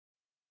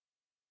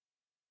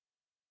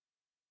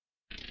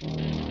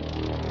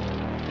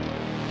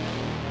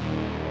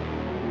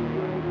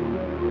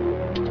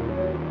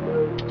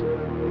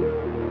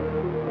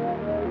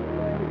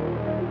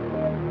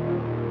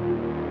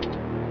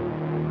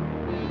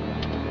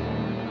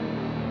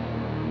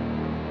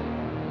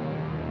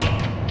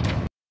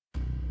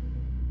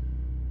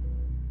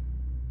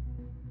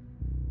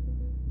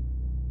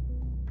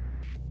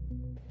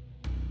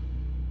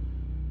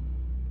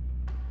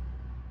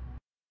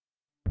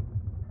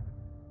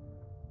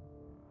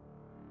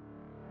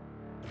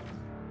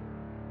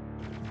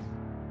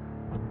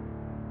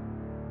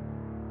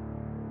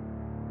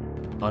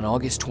On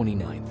August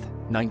 29th,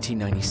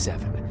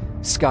 1997,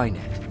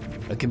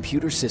 Skynet, a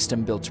computer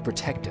system built to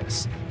protect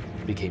us,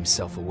 became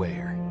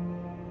self-aware.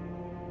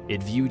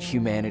 It viewed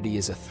humanity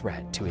as a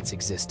threat to its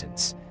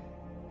existence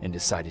and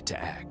decided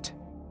to act.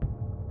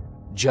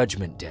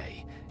 Judgment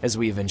Day, as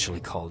we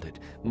eventually called it,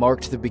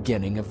 marked the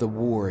beginning of the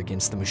war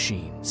against the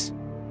machines.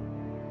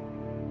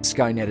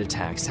 Skynet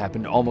attacks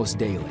happened almost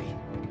daily,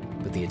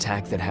 but the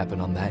attack that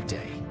happened on that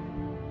day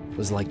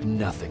was like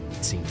nothing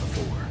we'd seen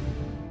before.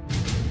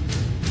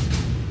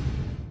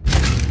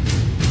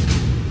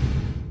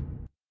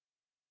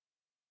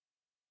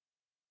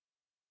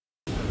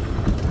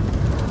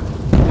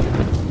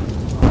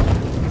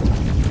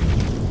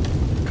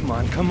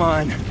 Come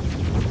on.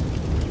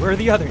 Where are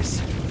the others?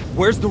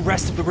 Where's the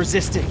rest of the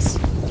resistance?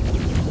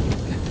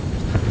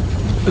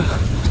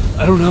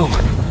 I don't know.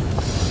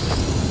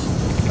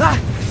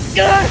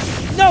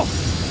 No!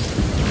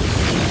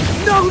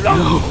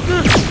 No!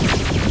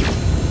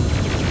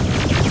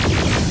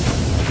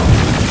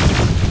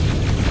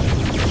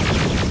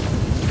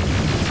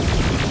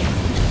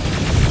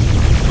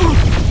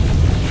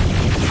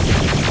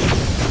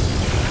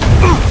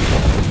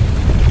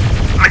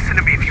 Listen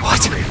to me if you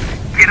want to live.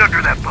 Get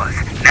under that bus,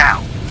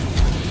 now!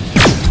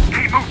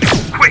 Keep moving,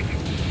 quick!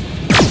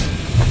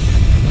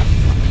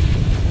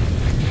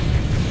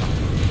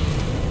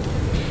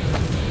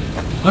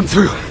 I'm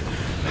through.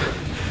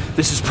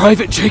 This is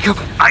Private Jacob.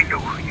 I know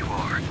who you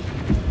are.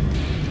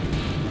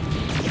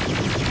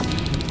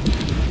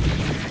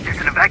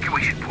 There's an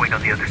evacuation point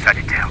on the other side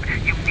of town.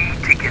 You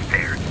need to get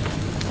there.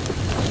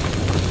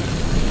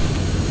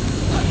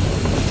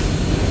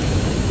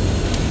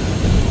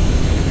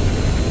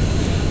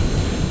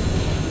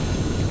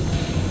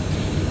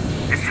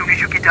 As soon as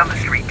you get down the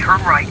street,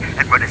 turn right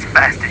and run as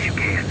fast as you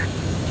can.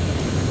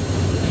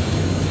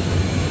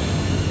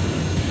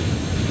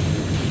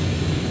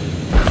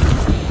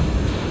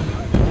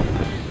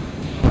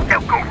 Now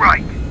go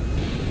right.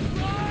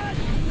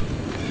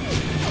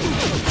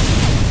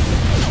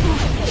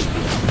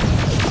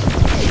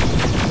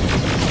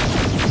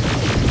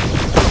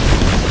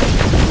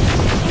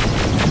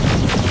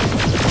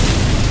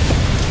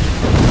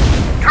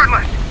 Turn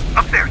left.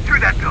 Up there, through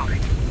that building.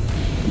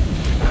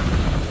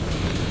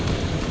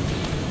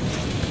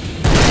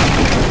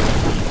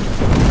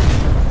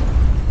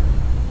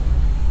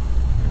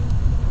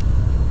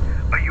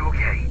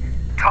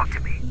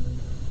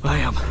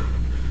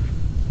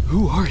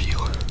 Who are you?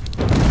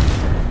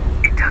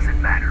 It doesn't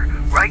matter.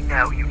 Right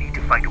now, you need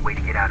to find a way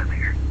to get out of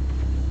there.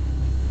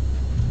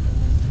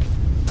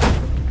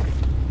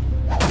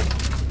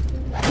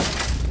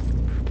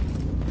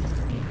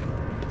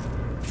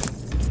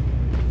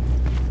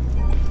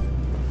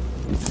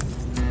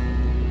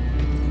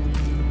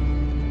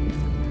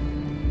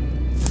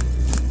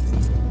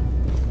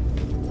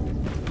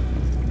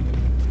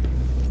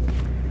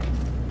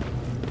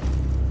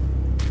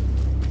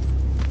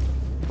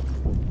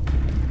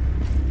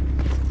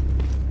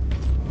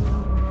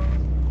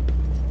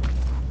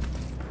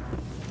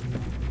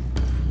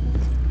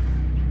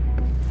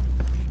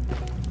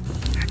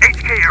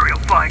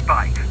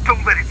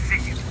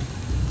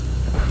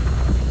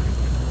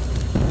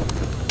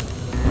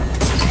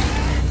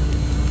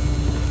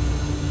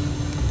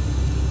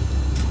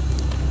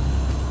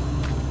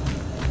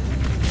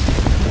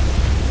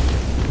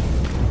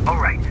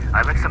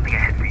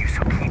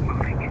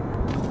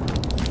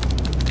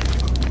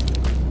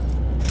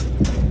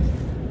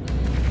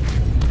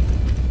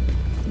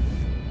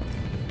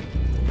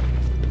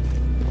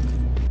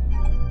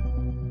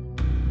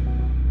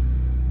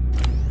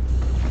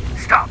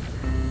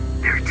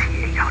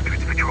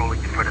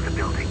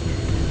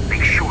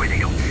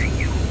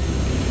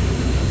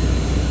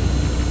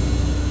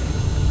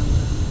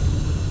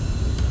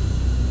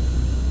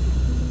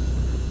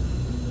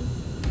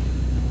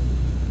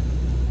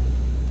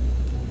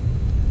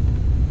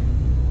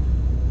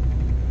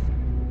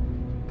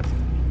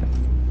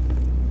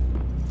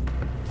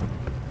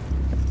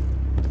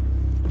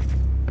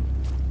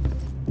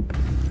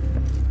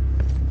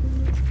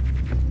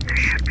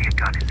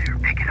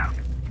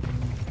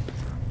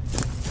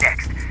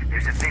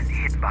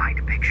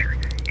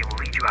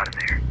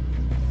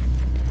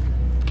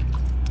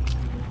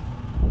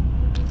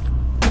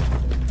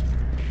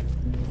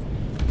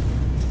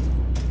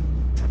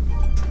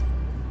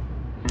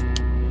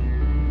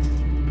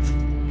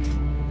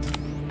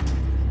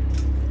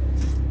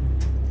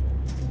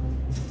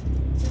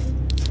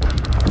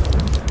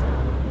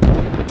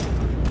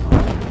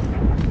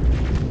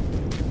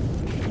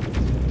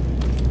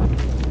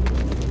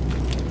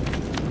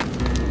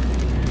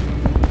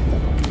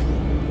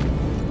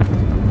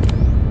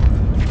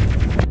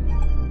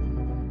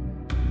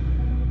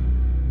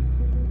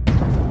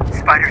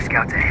 Spider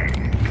scouts ahead.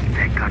 Keep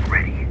that gun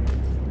ready.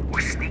 Or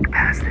sneak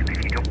past them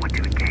if you don't want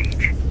to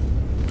engage.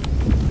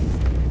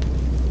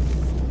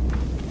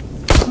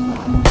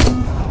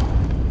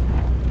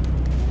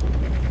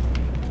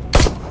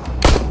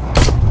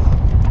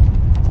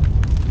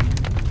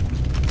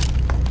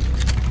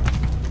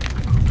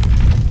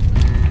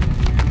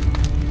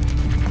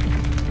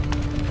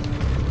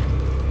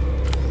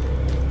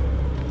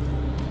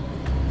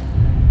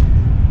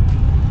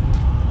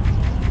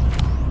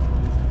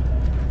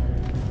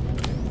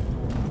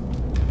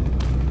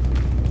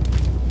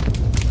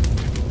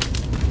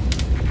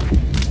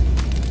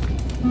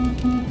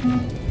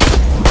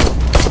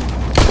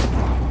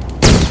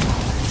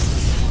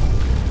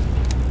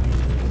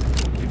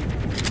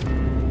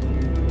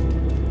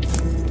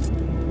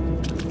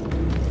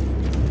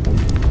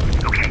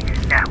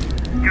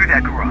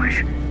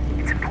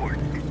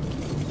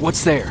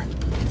 What's there?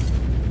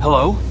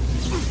 Hello?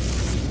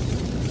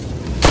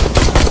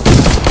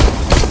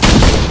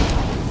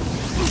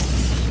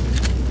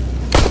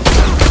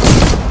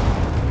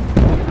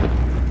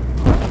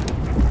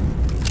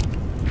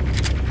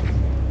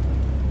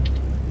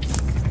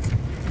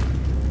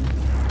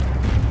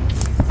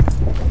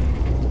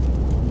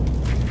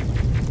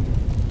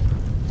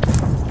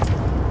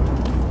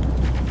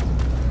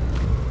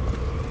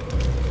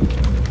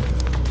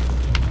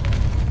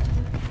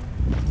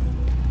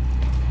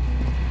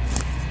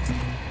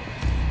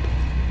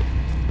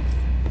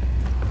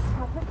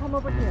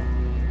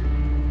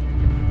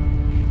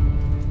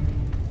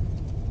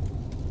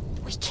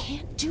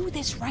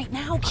 Right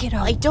now, kiddo.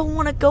 I don't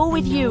want to go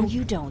with you. No,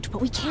 you don't,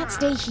 but we can't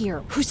stay here.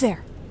 Who's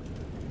there?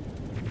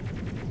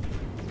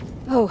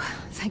 Oh,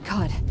 thank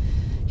God.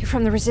 You're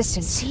from the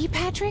Resistance. See,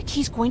 Patrick?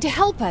 He's going to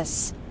help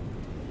us.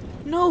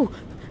 No,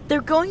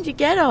 they're going to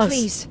get us.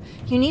 Please,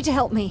 you need to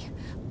help me.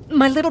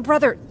 My little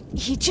brother,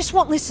 he just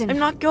won't listen. I'm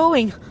not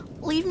going.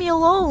 Leave me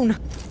alone.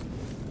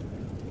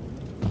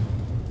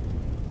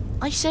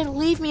 I said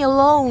leave me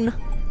alone.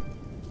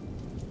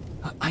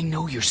 I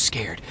know you're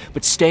scared,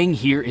 but staying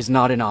here is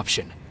not an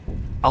option.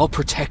 I'll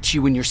protect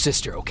you and your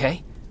sister,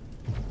 okay?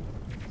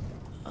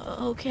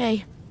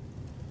 Okay.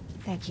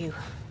 Thank you.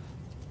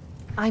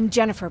 I'm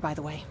Jennifer, by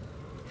the way.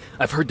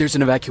 I've heard there's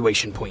an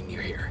evacuation point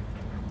near here.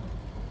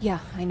 Yeah,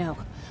 I know.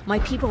 My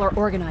people are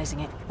organizing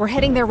it. We're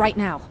heading there right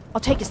now. I'll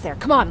take us there.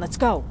 Come on, let's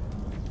go.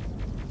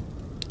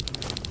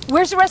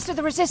 Where's the rest of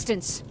the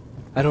Resistance?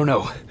 I don't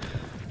know.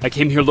 I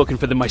came here looking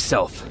for them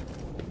myself.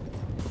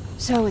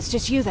 So it's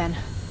just you then?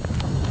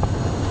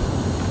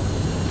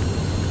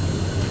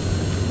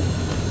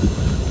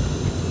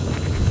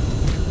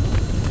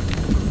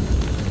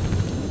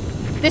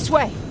 This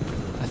way!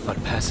 I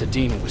thought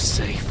Pasadena was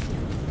safe.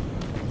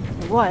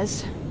 It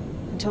was.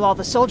 Until all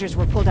the soldiers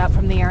were pulled out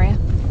from the area.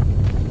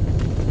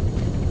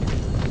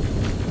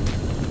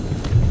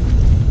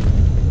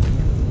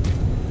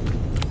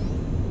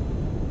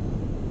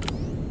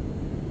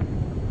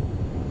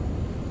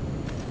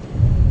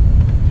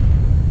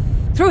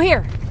 Through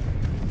here!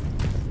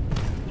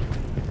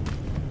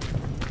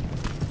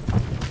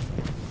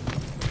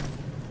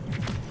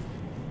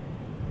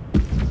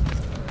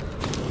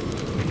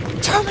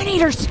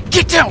 Terminators!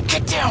 Get down!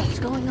 Get down! What's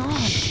going on?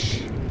 Shh.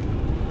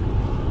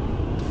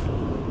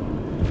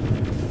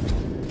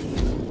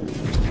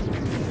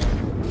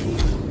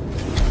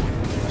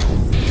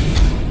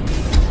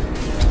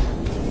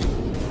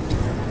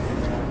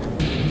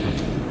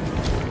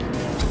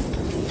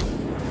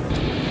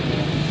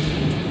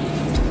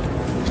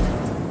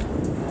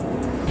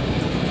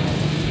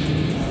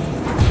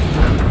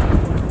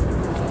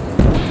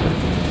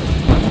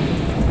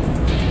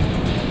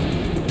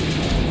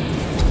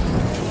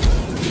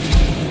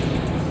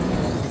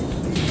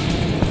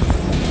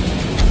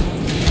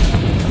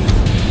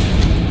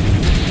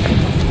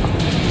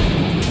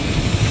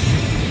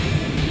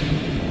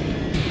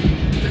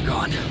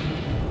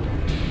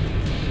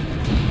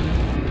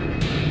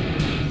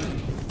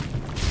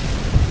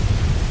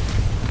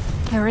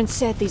 Erin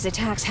said these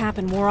attacks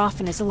happen more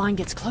often as the line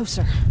gets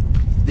closer.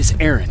 This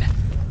Erin,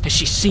 has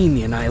she seen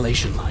the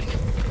Annihilation Line?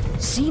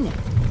 Seen it?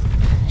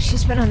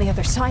 She's been on the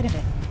other side of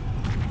it.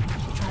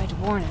 She tried to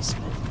warn us,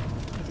 but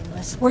we didn't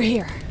listen. We're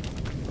here.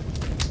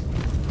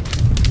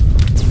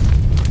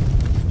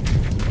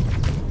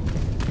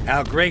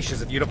 How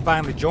gracious of you to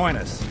finally join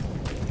us.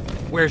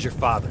 Where's your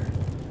father?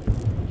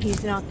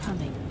 He's not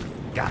coming.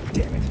 God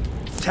damn it.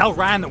 Tell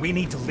Ryan that we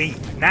need to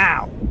leave,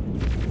 now!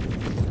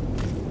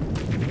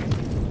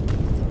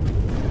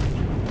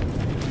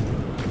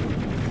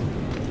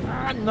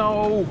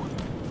 No.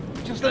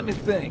 Just let me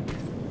think.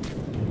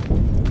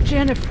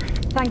 Jennifer,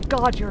 thank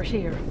God you're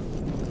here.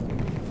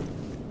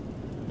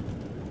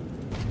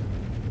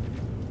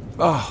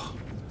 Oh,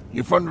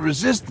 you're from the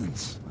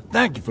Resistance.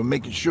 Thank you for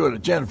making sure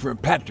that Jennifer and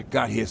Patrick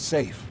got here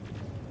safe.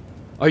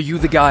 Are you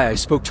the guy I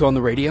spoke to on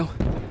the radio?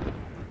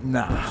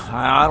 Nah,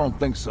 I don't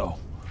think so.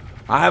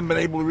 I haven't been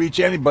able to reach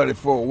anybody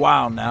for a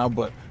while now,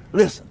 but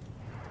listen.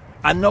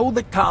 I know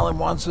that Colin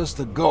wants us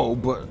to go,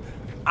 but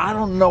I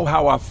don't know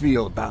how I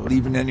feel about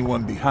leaving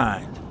anyone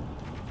behind.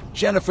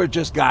 Jennifer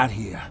just got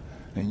here,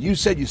 And you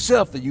said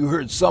yourself that you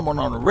heard someone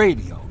on the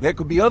radio. There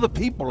could be other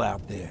people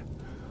out there.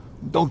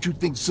 Don't you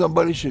think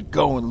somebody should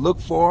go and look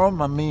for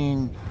them? I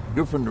mean,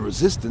 you're from the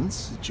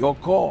Resistance. It's your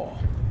call.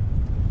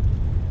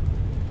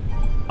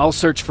 I'll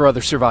search for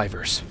other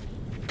survivors.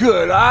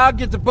 Good, I'll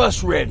get the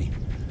bus ready.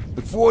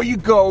 Before you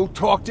go,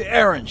 talk to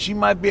Erin. She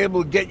might be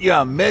able to get you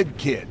a med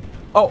kit.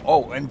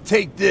 Oh, and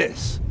take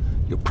this.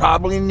 You'll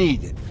probably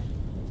need it.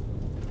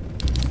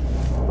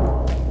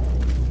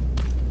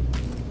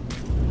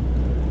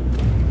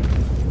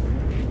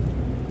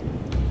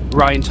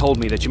 Ryan told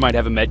me that you might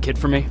have a med kit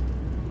for me.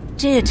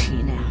 Did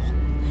he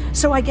now?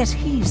 So I guess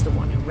he's the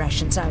one who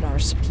rations out our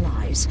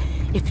supplies.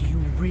 If you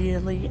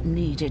really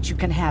need it, you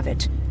can have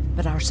it.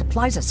 But our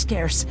supplies are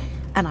scarce,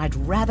 and I'd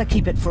rather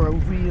keep it for a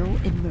real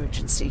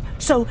emergency.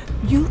 So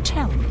you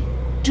tell me,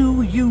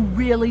 do you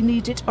really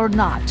need it or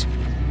not?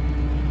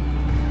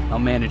 I'll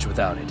manage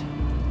without it.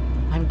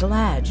 I'm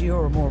glad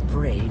you're more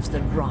brave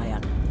than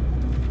Ryan.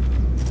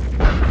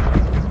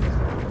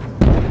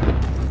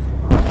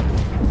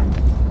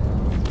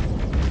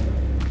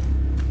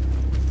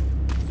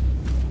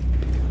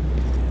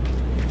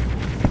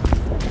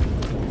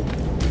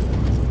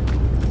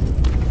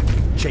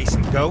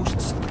 Chasing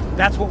ghosts?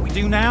 That's what we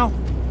do now?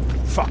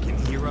 Fucking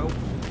hero.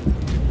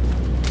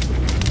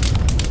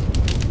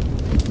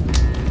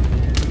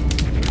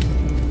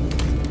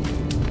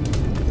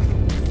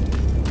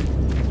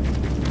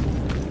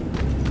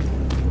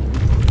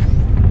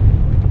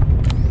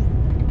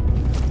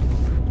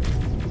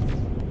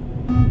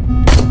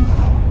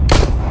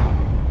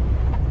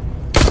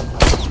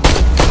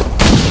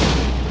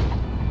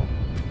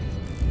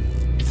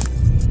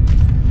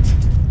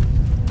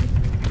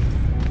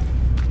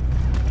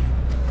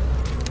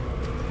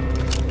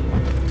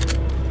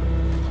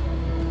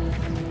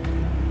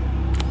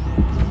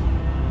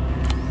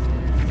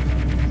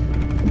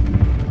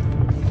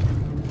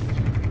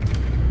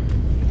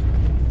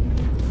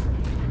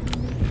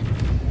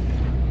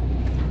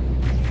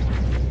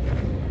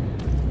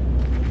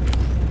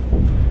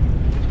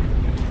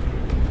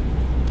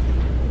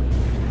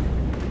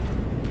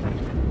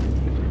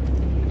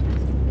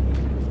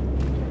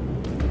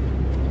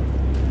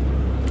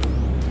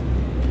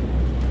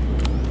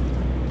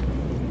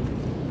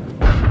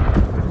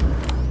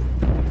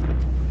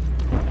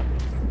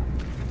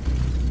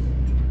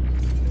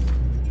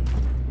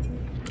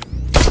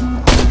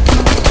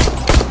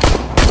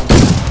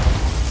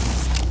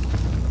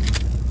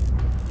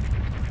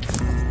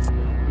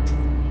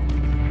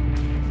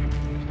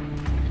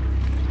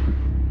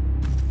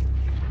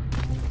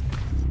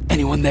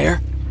 Anyone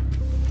there?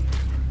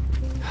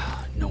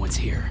 No one's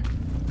here.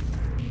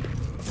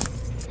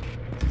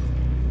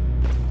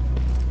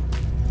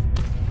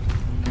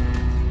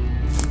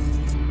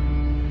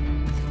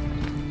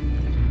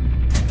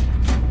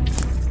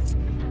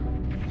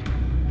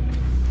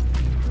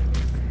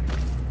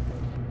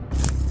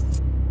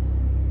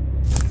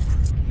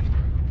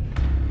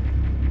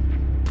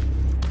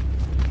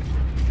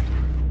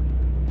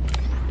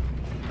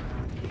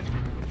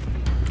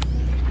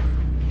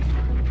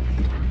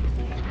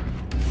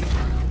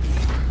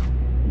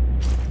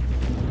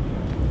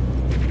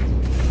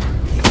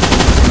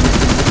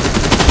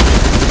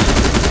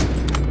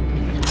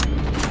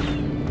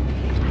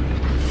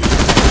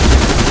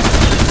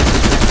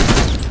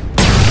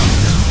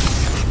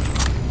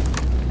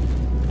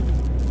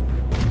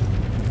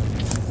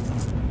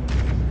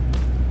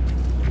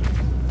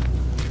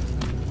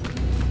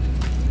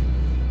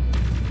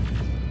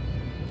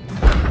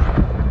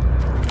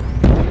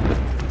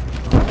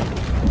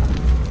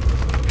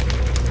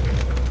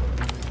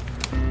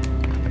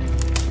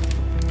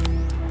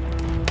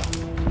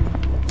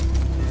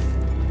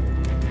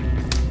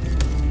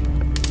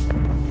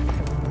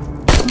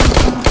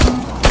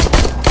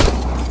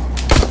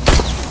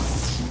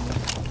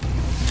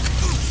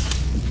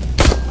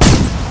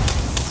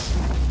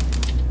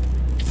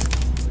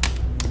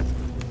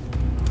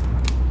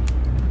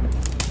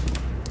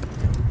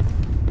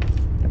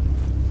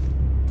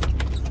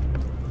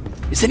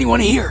 Is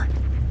anyone here?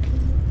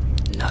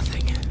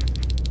 Nothing.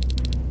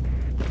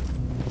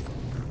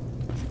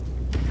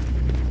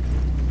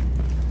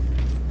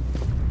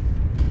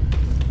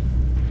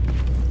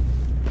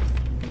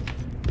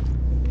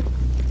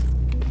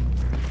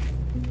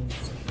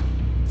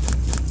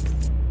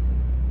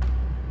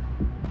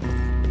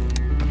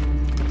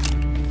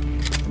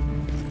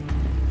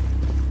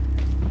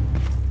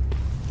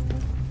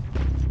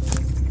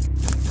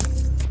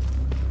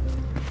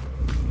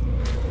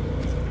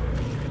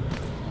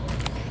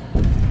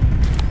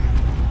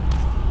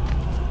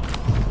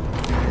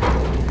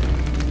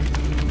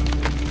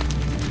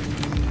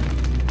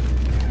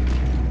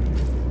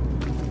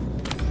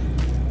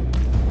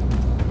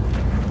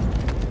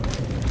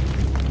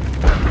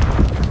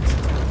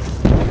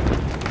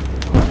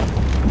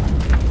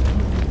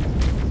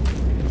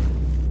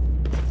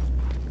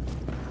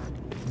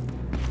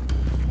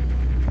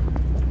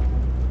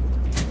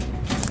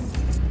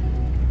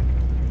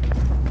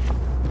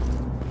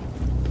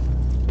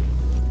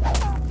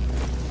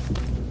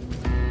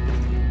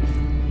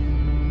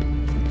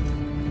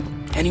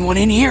 Anyone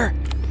in here?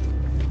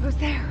 Who's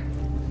there?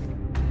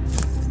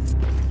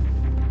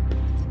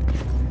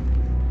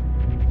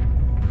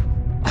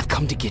 I've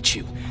come to get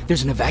you.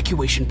 There's an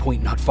evacuation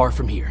point not far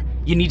from here.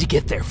 You need to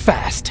get there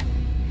fast.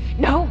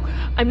 No,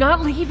 I'm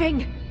not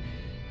leaving.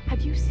 Have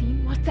you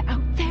seen what's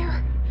out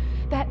there?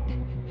 That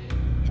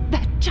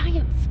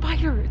giant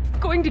spider. It's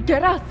going to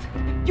get us.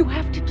 You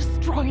have to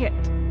destroy it.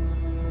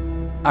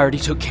 I already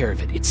took care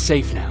of it. It's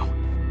safe now.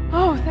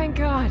 Oh, thank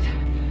God.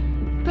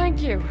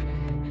 Thank you.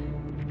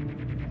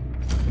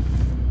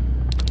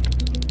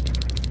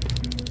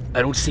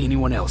 I don't see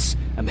anyone else.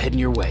 I'm heading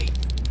your way.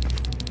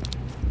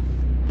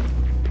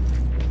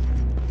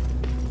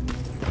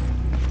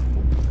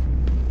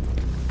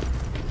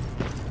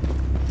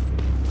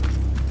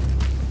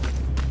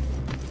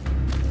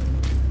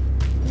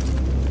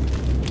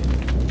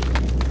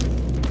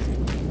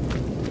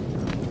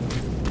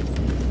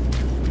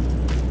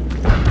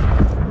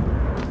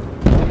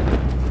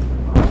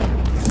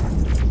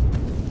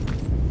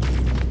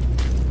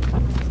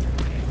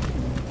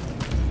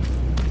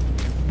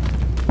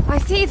 I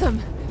see them.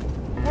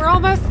 We're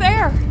almost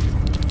there.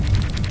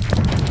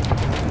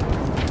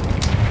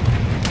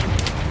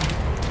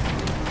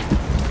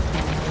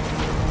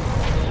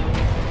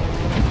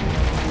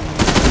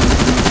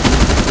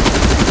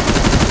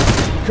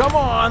 Come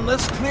on,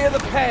 let's clear the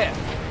path.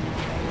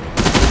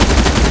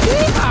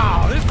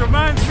 Wow, this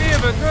reminds me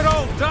of a good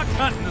old duck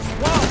hunt in the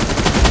swamp.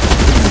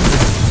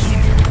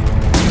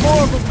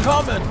 More of them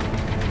coming.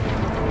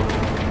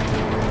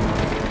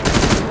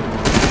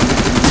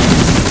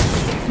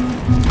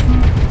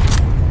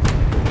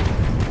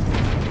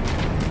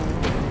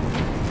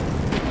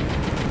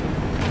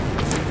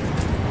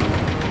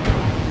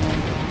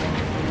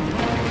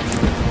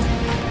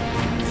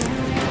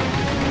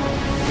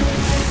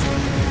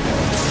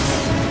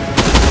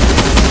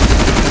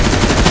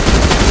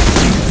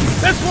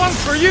 This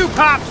one's for you,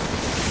 Pops!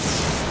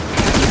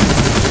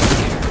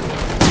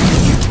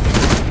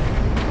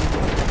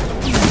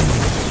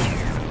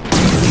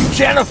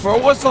 Jennifer,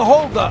 what's the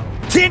holdup?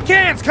 Tin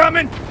cans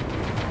coming!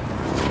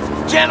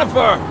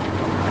 Jennifer!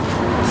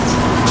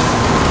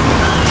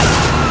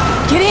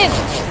 Get in!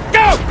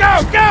 Go,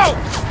 go, go!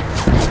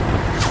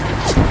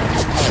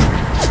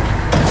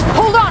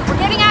 Hold on, we're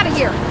getting out of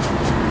here.